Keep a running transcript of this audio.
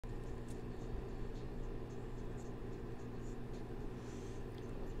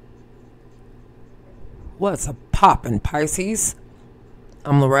What's a poppin', Pisces?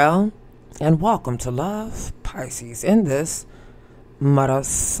 I'm Laurel, and welcome to Love Pisces in this mother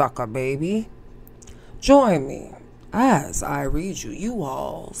sucker baby. Join me as I read you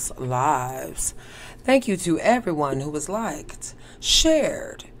all's lives. Thank you to everyone who has liked,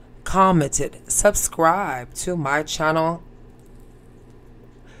 shared, commented, subscribed to my channel.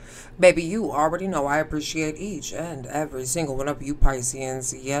 Baby, you already know I appreciate each and every single one of you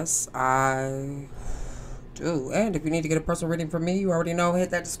Pisceans. Yes, I do. And if you need to get a personal reading from me, you already know, hit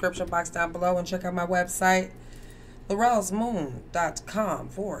that description box down below and check out my website, laurelsmoon.com,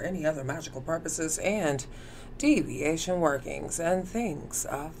 for any other magical purposes and deviation workings and things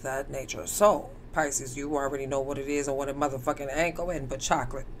of that nature. So, Pisces, you already know what it is and what it motherfucking ain't. Go ahead and put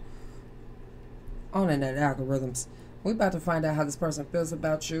chocolate on internet algorithms. We about to find out how this person feels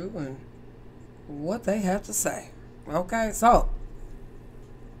about you and what they have to say. Okay, so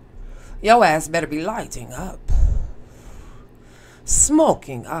your ass better be lighting up,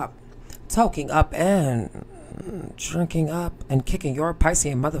 smoking up, toking up, and drinking up, and kicking your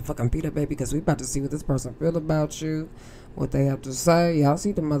Piscean motherfucking feet up, baby, because we about to see what this person feel about you, what they have to say. Y'all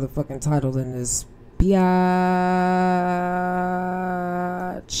see the motherfucking title in this biatch.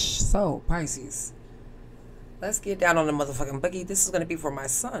 So, Pisces, let's get down on the motherfucking boogie. This is going to be for my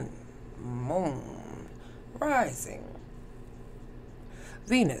sun, moon, rising,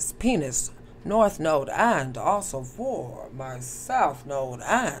 Venus, penis, north node, and also for my south node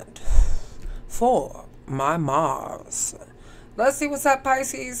and for my Mars. Let's see what's up,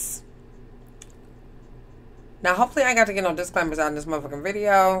 Pisces. Now, hopefully I ain't got to get no disclaimers out in this motherfucking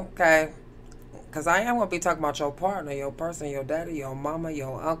video, okay? Because I am going to be talking about your partner, your person, your daddy, your mama,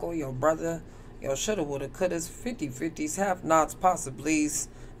 your uncle, your brother, your shoulda, woulda, couldas, 50-50s, have-nots, possiblies.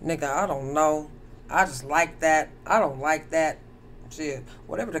 Nigga, I don't know. I just like that. I don't like that. Shit.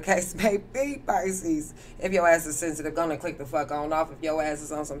 Whatever the case may be, Pisces. If your ass is sensitive, gonna click the fuck on off. If your ass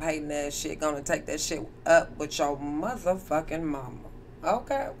is on some hating ass shit, gonna take that shit up with your motherfucking mama.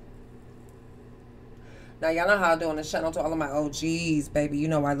 Okay? Now, y'all know how I do on this channel. To all of my OGs, baby, you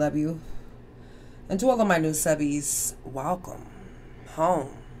know I love you. And to all of my new subbies, welcome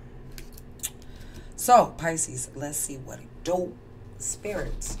home. So, Pisces, let's see what it do.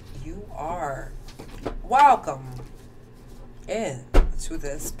 Spirit, you are welcome in to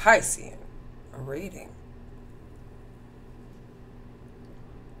this Piscean reading.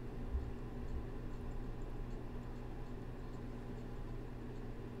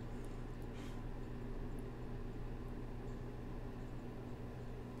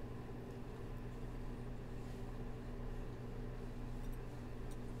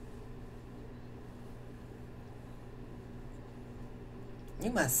 You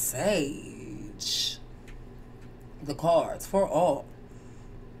must sage the cards for all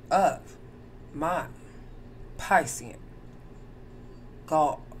of my Piscean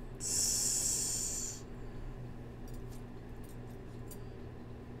gods.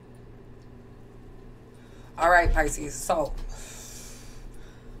 All right, Pisces. So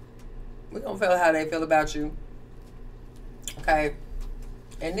we're going to feel how they feel about you. Okay.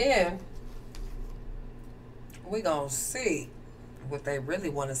 And then we're going to see what they really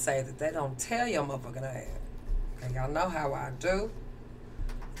want to say that they don't tell your motherfucking ass. Okay, y'all know how I do.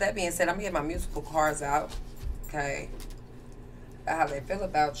 That being said, I'm going to get my musical cards out. Okay. About how they feel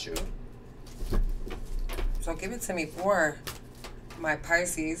about you. So give it to me for my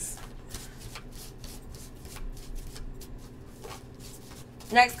Pisces.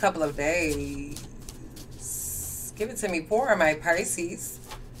 Next couple of days. Give it to me for my Pisces.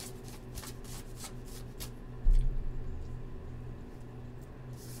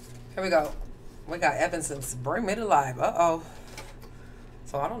 Here we go. We got Evanson's Bring Me to Life. Uh-oh.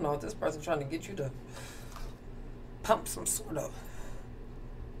 So I don't know if this person's trying to get you to pump some sort of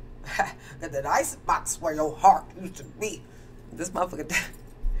that ice box where your heart used to be. This motherfucker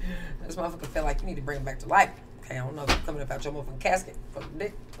feel like you need to bring it back to life. Okay, I don't know if you're coming about your motherfucking casket for the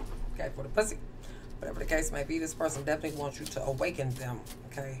dick. Okay, for the pussy. Whatever the case may be, this person definitely wants you to awaken them.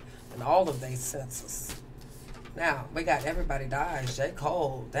 Okay, in all of their senses. Now, we got Everybody Dies. J.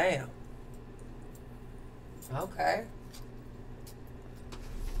 Cole. Damn. Okay.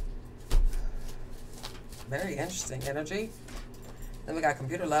 Very interesting energy. Then we got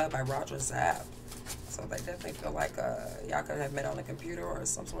Computer Love by Roger Zapp. So they definitely feel like y'all could have met on a computer or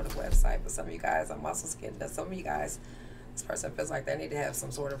some sort of website. But some of you guys, I'm also scared that some of you guys, this person feels like they need to have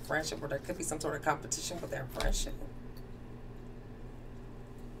some sort of friendship, or there could be some sort of competition with their friendship.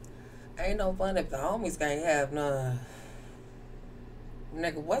 Ain't no fun if the homies can't have none.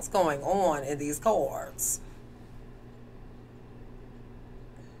 Nigga, what's going on in these cards?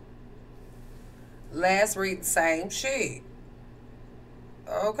 Last read, same shit.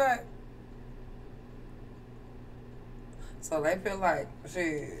 Okay. So they feel like,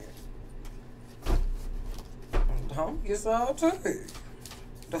 shit, don't get so too.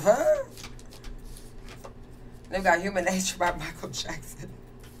 The fuck? They've got Human Nature by Michael Jackson.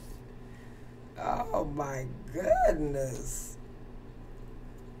 Oh my goodness.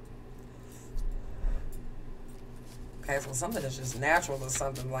 Okay, so something that's just natural or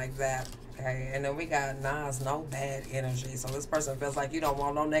something like that. Okay, and then we got Nas, no bad energy. So this person feels like you don't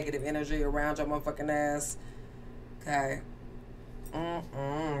want no negative energy around your motherfucking ass. Okay.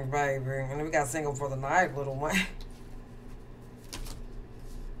 Baby. And then we got Single for the Night, little one.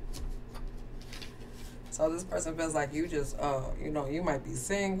 So this person feels like you just, you know, you might be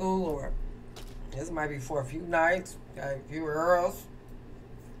single, or this might be for a few nights, okay, a few girls.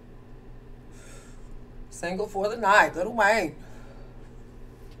 Single for the night, Little Wayne.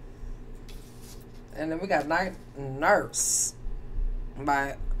 And then we got Night Nurse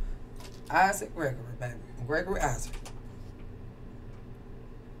by Isaac Gregory, baby. Gregory Isaac.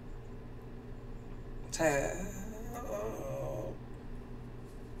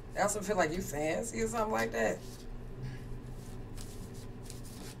 I also feel like you fancy or something like that.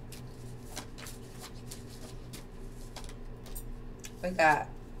 We got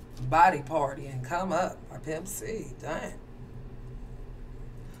Body Party and Come Up by Pimp C. Dang.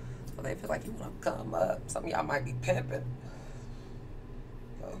 So they feel like you want to come up. Some of y'all might be pimping.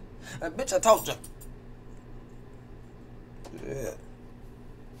 Bitch, I told you. Yeah.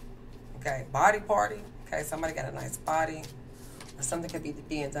 Okay, Body Party. Okay, somebody got a nice body. Or something could be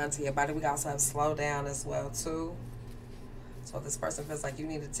being done to your body. We also have Slow Down as well, too. So this person feels like you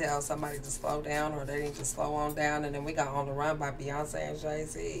need to tell somebody to slow down, or they need to slow on down. And then we got On the Run by Beyonce and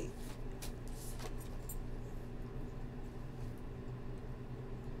Jay-Z.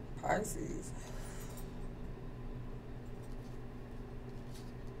 Pisces.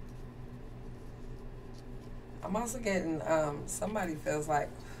 I'm also getting, somebody feels like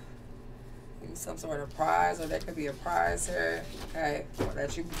some sort of prize, or there could be a prize here, okay, or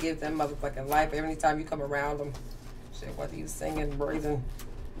that you give them motherfucking life every time you come around them. Shit, whether you singing, breathing,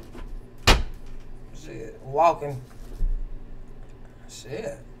 shit, walking,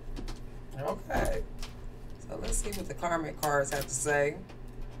 shit. Okay, so let's see what the karmic cards have to say,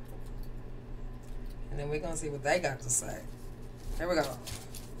 and then we're gonna see what they got to say. Here we go.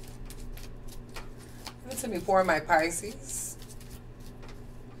 Listen to me for my Pisces.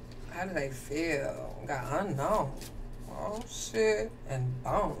 How do they feel? Got Unknown. Oh, shit. And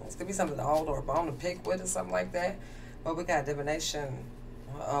Bones. Could be something old or a bone to pick with or something like that. But we got Divination.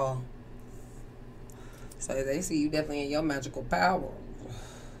 Uh-oh. So they see you definitely in your magical power.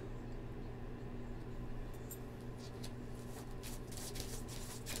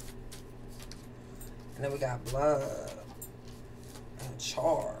 And then we got Blood and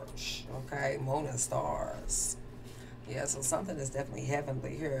Charge. Okay. Moon and Stars. Yeah, so something is definitely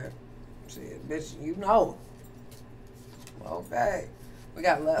heavenly here. Shit, bitch, you know. Okay. We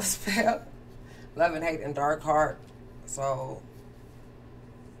got Love Spell, Love and Hate, and Dark Heart. So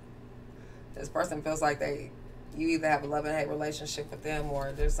this person feels like you either have a love and hate relationship with them,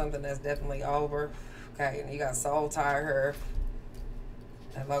 or there's something that's definitely over. Okay, and you got Soul Tie here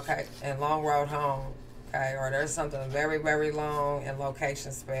and Long Road Home. Okay, or there's something very, very long and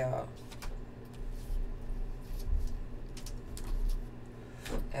Location Spell.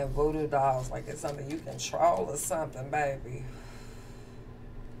 And Voodoo Dolls, like it's something you control or something, baby.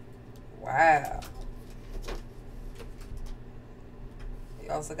 Wow. You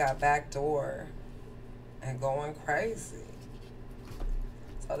also got Backdoor and Going Crazy.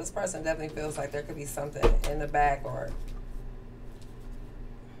 So this person definitely feels like there could be something in the back, or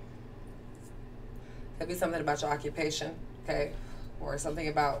could be something about your occupation, okay? Or something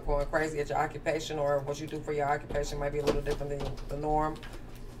about going crazy at your occupation, or what you do for your occupation might be a little different than the norm.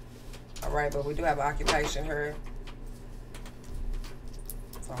 All right, but we do have an occupation here.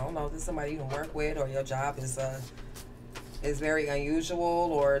 So I don't know if this is somebody you can work with, or your job is very unusual,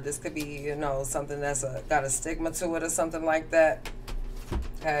 or this could be, you know, something that's got a stigma to it or something like that.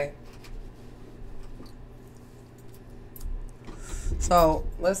 Okay. So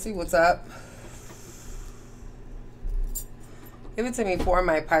let's see what's up. Give it to me for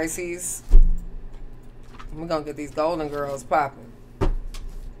my Pisces. We're going to get these Golden Girls popping.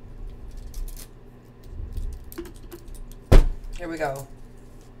 Here we go.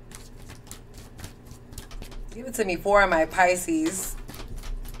 Give it to me for my Pisces.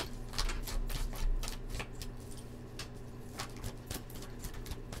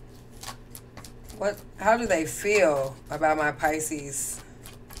 How do they feel about my Pisces?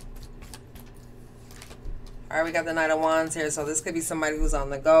 All right, we got the Knight of Wands here. So this could be somebody who's on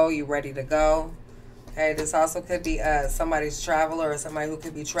the go. You ready to go. Okay, this also could be somebody's traveler or somebody who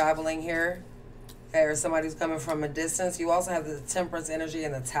could be traveling here. Okay, or somebody who's coming from a distance. You also have the Temperance energy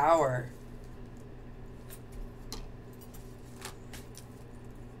in the Tower.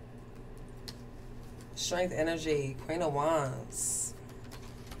 Strength energy, Queen of Wands.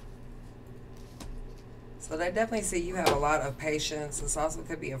 So they definitely see you have a lot of patience. This also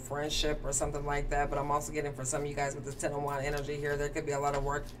could be a friendship or something like that. But I'm also getting for some of you guys with this 10 of Wands energy here, there could be a lot of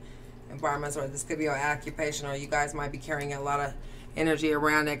work environments, or this could be your occupation, or you guys might be carrying a lot of energy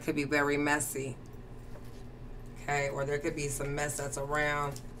around that could be very messy. Okay, or there could be some mess that's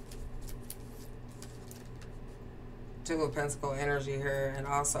around. Two of Pentacles energy here, and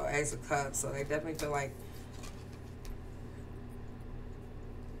also Ace of Cups. So they definitely feel like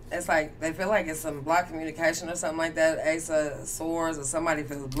it's like they feel like it's some blocked communication or something like that. Ace of Swords, or somebody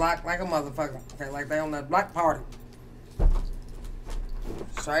feels blocked like a motherfucker. Okay, like they on that block party.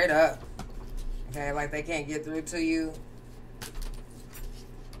 Straight up. Okay, like they can't get through to you.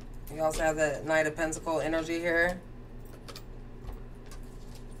 You also have the Knight of Pentacles energy here.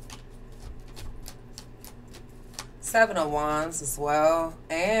 Seven of Wands as well.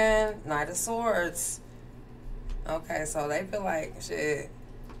 And Knight of Swords. Okay, so they feel like, shit,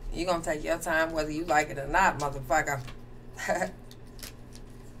 you're going to take your time whether you like it or not, motherfucker.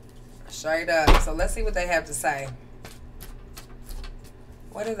 Straight up. So let's see what they have to say.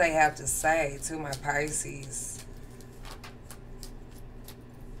 What do they have to say to my Pisces?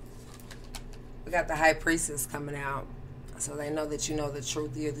 We got the High Priestess coming out. So they know that you know the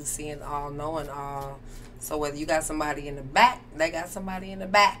truth. You're the seeing all, knowing all. So whether you got somebody in the back, they got somebody in the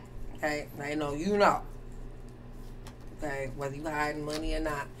back. Okay? They know you know. Okay? Whether you hiding money or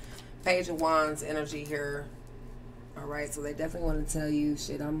not. Page of Wands energy here. Alright? So they definitely want to tell you,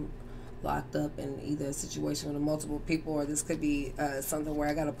 shit, I'm locked up in either a situation with multiple people, or this could be something where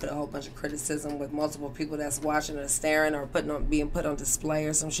I got to put a whole bunch of criticism with multiple people that's watching or staring, or being put on display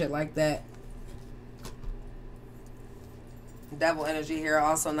or some shit like that. Devil energy here,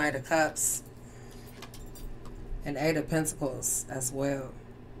 also Knight of Cups and Eight of Pentacles as well.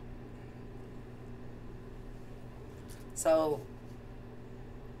 So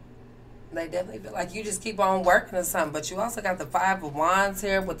they definitely feel like you just keep on working or something. But you also got the Five of Wands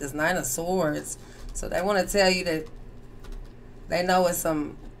here with this Nine of Swords. So they want to tell you that they know it's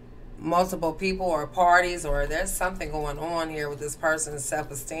some multiple people or parties, or there's something going on here with this person's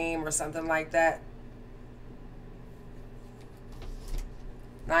self-esteem or something like that.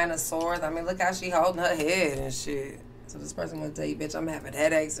 Nine of Swords. I mean, look how she holding her head and shit. So this person want to tell you, bitch, I'm having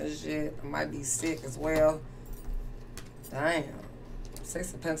headaches and shit. I might be sick as well. Damn.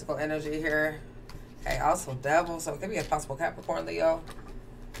 Six of Pentacles energy here. Okay, also Devil. So it could be a possible Capricorn, Leo.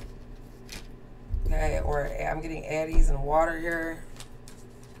 Okay, or I'm getting eddies and water here.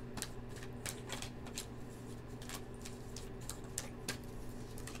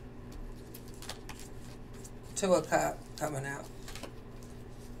 Two of Cups coming out.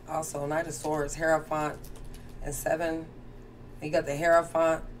 Also, Knight of Swords, Hierophant, and seven. You got the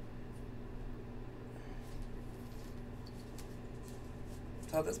Hierophant.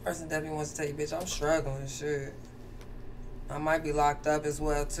 So this person definitely wants to tell you, bitch, I'm struggling, shit. I might be locked up as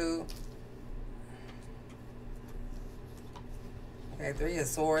well, too. Okay, Three of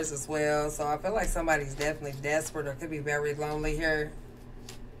Swords as well. So I feel like somebody's definitely desperate or could be very lonely here.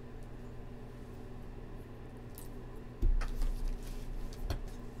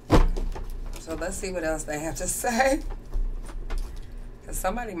 So let's see what else they have to say. Because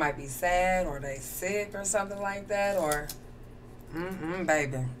somebody might be sad, or they sick or something like that, or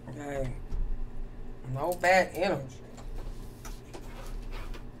baby. Okay. No bad energy.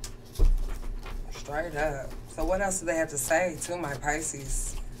 Straight up. So what else do they have to say to my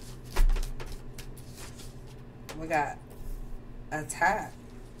Pisces? We got attack.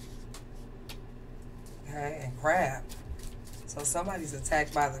 Okay, and crab. So somebody's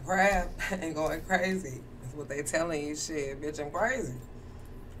attacked by the crab and going crazy. That's what they telling you. Shit, bitch, I'm crazy.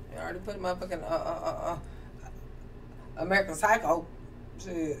 You already put motherfucking American Psycho.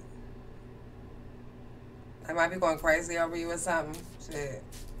 Shit. They might be going crazy over you or something. Shit.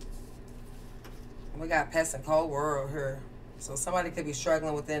 We got pest and cold world here. So somebody could be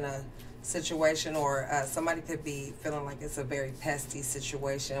struggling within a situation, or somebody could be feeling like it's a very pesty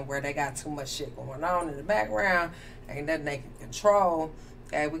situation where they got too much shit going on in the background. Ain't nothing they can control.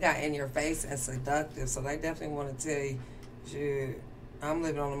 Okay, we got in your face and seductive. So they definitely want to tell you, shit, I'm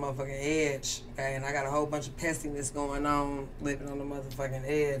living on the motherfucking edge. Okay, and I got a whole bunch of pestiness going on, living on the motherfucking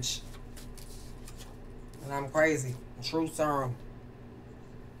edge. And I'm crazy. True serum.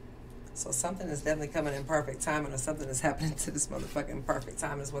 So something is definitely coming in perfect timing, or something is happening to this motherfucking perfect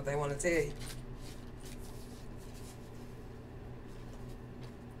time is what they want to tell you.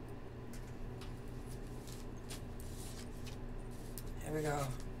 Here we go.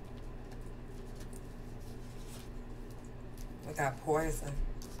 We got poison.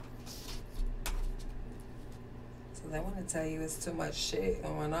 So they want to tell you it's too much shit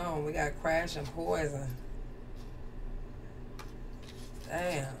going on. We got crash and poison.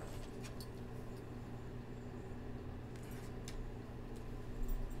 Damn.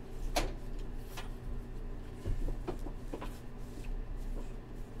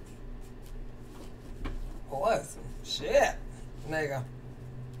 Poison. Shit. Nigga.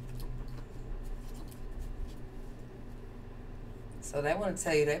 So they want to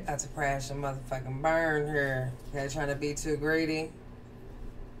tell you they about to crash and motherfucking burn here. They're trying to be too greedy.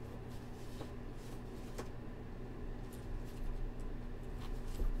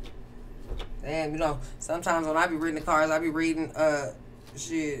 Damn, you know, sometimes when I be reading the cards, I be reading,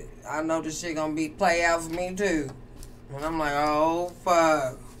 shit, I know this shit gonna be play out for me too. And I'm like, oh,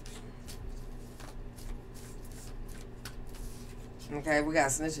 fuck. Okay, we got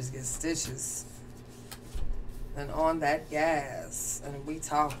snitches get stitches. And on that gas, and we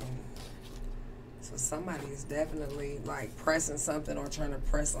talking. So somebody is definitely like pressing something or trying to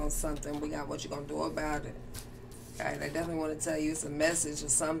press on something. We got what you gonna do about it. Okay, they definitely want to tell you it's a message or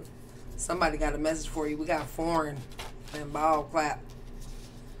somebody got a message for you. We got foreign and ball clap.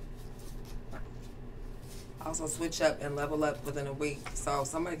 Also switch up and level up within a week. So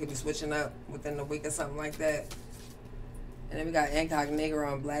somebody could be switching up within a week or something like that. And then we got incognito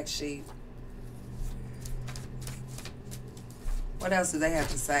on black sheep. What else do they have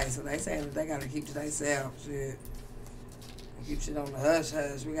to say? So they saying that they gotta keep to themselves. Shit. Keep shit on the hush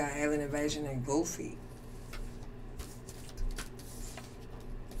hush. We got alien invasion and goofy.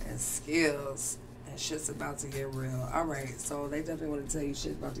 And skills. And shit's about to get real. Alright, so they definitely want to tell you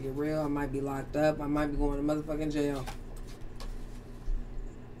shit's about to get real. I might be locked up. I might be going to motherfucking jail.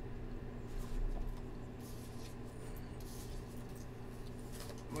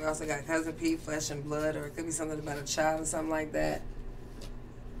 We also got Cousin Pete, flesh and blood, or it could be something about a child or something like that.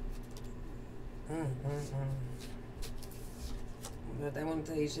 But they want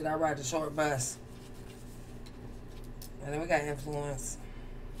to tell you shit. I ride the short bus. And then we got influence.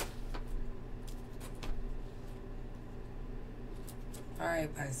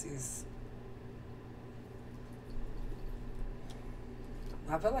 Alright, Pisces.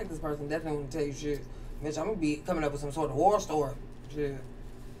 I feel like this person definitely want to tell you shit. Bitch, I'm going to be coming up with some sort of war story. Shit.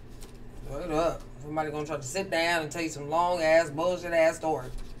 Wait up. Somebody gonna try to sit down and tell you some long ass bullshit ass story.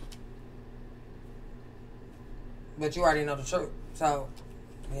 But you already know the truth. So,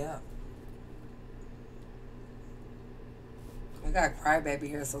 yeah. We got crybaby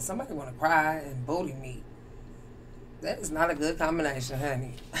here, so somebody wanna cry and booty meat. That is not a good combination,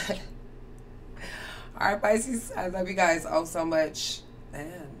 honey. Alright, Pisces, I love you guys all so much.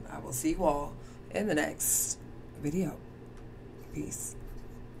 And I will see you all in the next video. Peace.